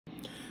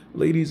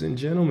Ladies and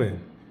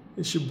gentlemen,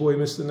 it's your boy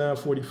Mr.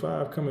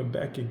 945 coming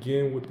back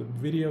again with the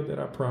video that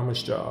I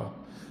promised y'all.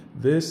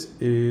 This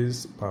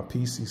is my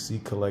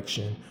PCC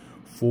collection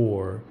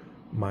for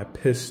my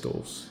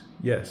pistols.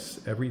 Yes,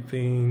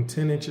 everything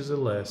 10 inches or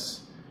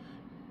less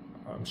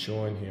I'm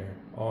showing here,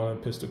 all in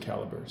pistol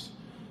calibers.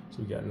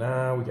 So we got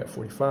 9, we got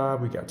 45,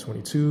 we got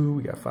 22,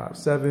 we got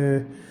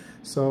 5.7.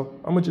 So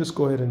I'm gonna just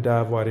go ahead and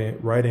dive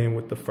right in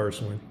with the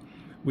first one,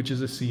 which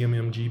is a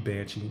CMMG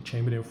Banshee,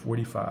 chambered in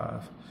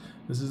 45.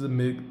 This is a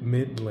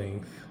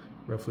mid-length,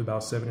 roughly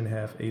about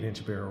 7.5,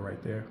 8-inch barrel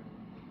right there.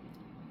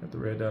 Got the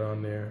red dot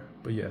on there.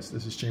 But yes,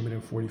 this is chambered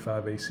in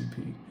 45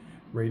 ACP.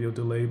 Radial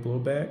delay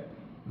blowback,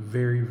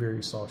 very,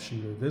 very soft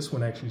shooter. This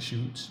one actually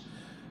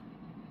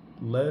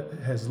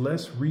has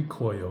less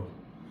recoil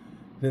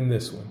than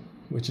this one,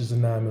 which is a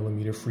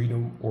 9mm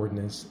Freedom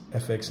Ordinance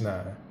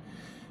FX9.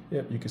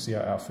 Yep, you can see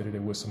I outfitted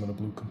it with some of the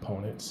blue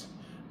components.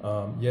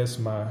 Yes,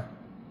 my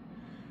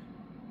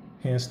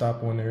hand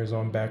stop on there is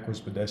on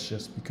backwards, but that's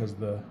just because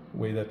the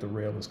way that the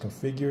rail is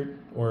configured,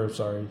 or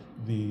sorry,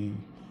 the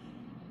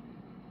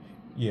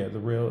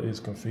rail is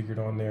configured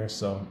on there.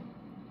 So,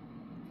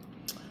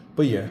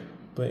 but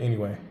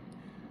anyway,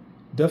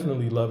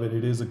 definitely love it.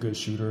 It is a good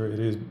shooter.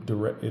 It is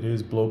direct. It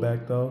is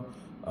blowback though.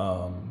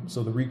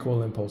 So the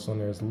recoil impulse on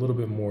there is a little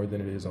bit more than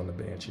it is on the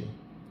Banshee,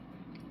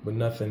 but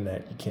nothing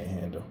that you can't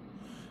handle.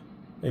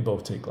 They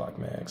both take Glock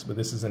mags, but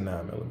this is a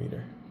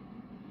 9mm.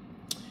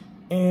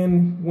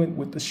 And went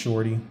with the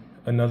shorty,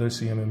 another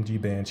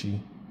CMMG Banshee.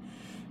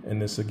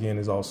 And this again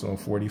is also in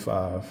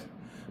 45,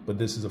 but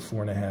this is a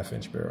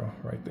 4.5-inch barrel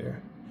right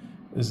there.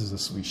 This is a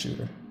sweet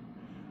shooter.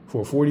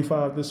 For a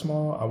 45 this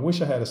small, I wish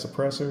I had a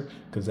suppressor,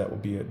 because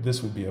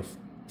this would be a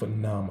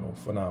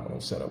phenomenal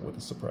setup with a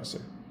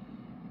suppressor.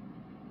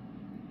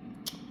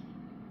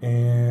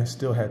 And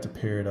still had to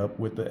pair it up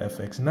with the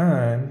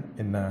FX9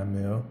 in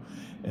 9mm.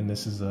 And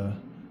this is I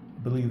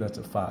believe that's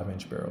a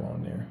 5-inch barrel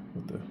on there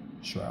with the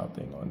shroud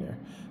thing on there.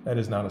 That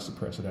is not a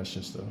suppressor, that's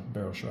just a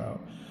barrel shroud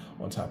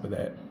on top of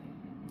that.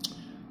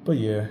 But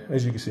yeah,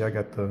 as you can see, I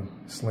got the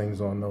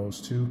slings on those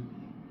too.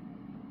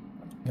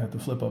 Got the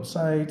flip up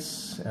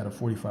sights at a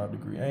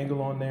 45-degree angle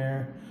on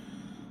there.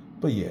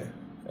 But yeah,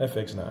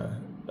 FX9,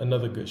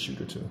 another good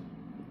shooter too.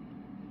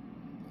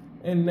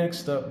 And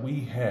next up we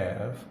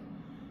have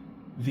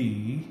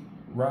the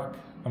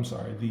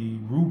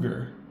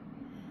Ruger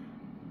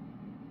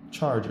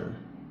Charger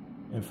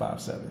in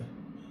 5.7.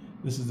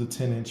 This is a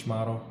 10-inch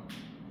model.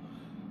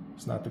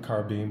 It's not the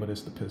carbine, but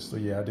it's the pistol.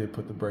 Yeah, I did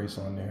put the brace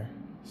on there,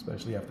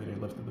 especially after they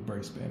lifted the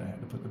brace band. I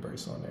had to put the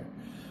brace on there.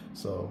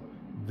 So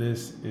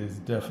this is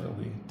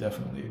definitely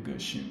a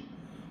good shoot.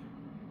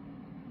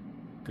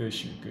 Good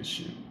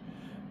shoot.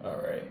 All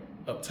right,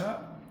 up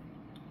top,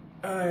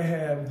 I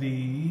have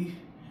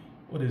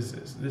what is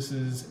this? This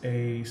is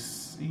a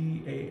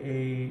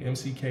CAA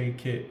MCK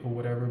kit or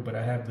whatever, but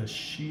I have the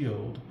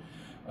Shield,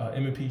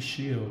 M&P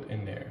Shield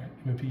in there,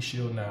 M&P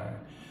Shield 9.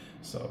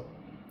 So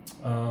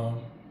I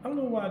don't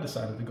know why I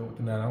decided to go with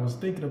the 9. I was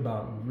thinking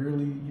about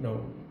really,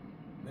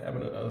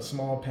 having a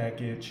small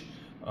package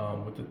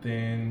with the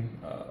thin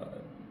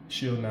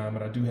Shield 9,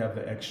 but I do have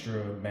the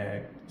extra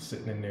mag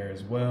sitting in there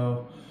as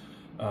well.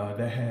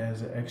 That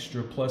has an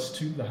extra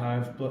 +2, the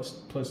Hive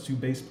 +2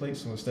 base plate.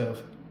 So instead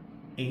of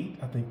 8,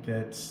 I think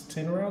that's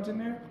 10 rounds in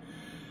there.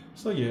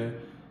 So yeah,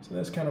 so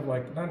that's kind of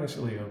like, not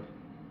necessarily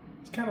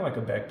it's kind of like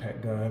a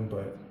backpack gun,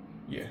 but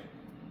yeah.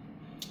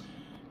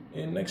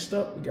 And next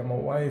up, we got my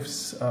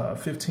wife's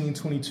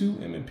 1522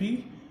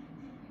 M&P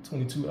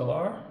 22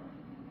 LR.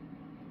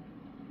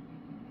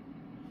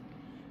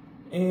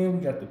 And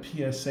we got the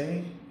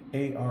PSA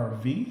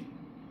ARV.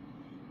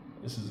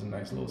 This is a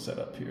nice little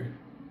setup here.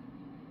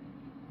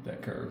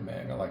 That curve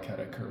mag, I like how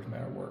that curve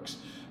mag works.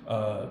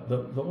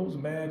 Those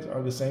mags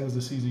are the same as the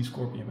CZ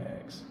Scorpion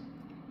mags.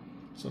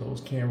 So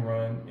those can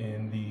run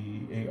in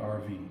the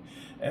ARV,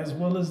 as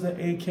well as the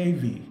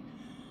AKV.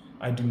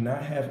 I do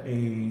not have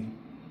a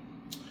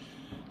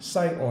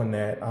sight on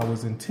that. I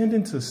was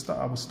intending to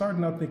I was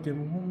starting out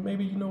thinking, well,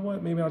 maybe, you know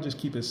what, maybe I'll just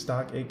keep it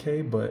stock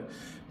AK, but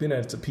being that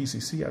it's a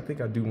PCC, I think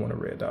I do want a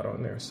red dot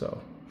on there.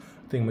 So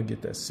I think I'm gonna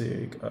get that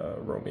SIG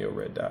Romeo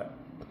red dot.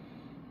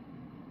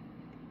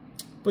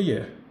 But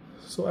yeah,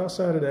 so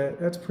outside of that,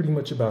 that's pretty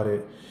much about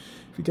it.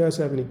 If you guys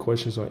have any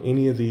questions on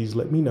any of these,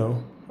 let me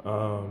know.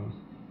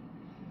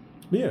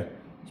 But yeah,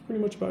 that's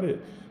pretty much about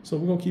it. So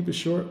we're gonna keep it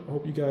short. I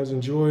hope you guys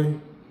enjoy.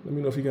 Let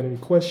me know if you got any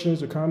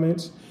questions or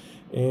comments,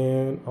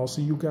 and I'll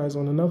see you guys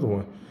on another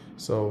one.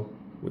 So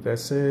with that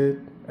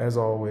said, as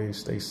always,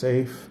 stay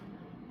safe,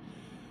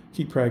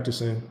 keep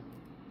practicing,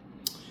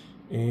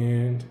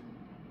 and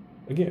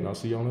again, I'll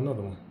see you on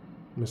another one.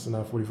 Mr.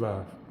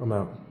 945, I'm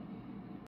out.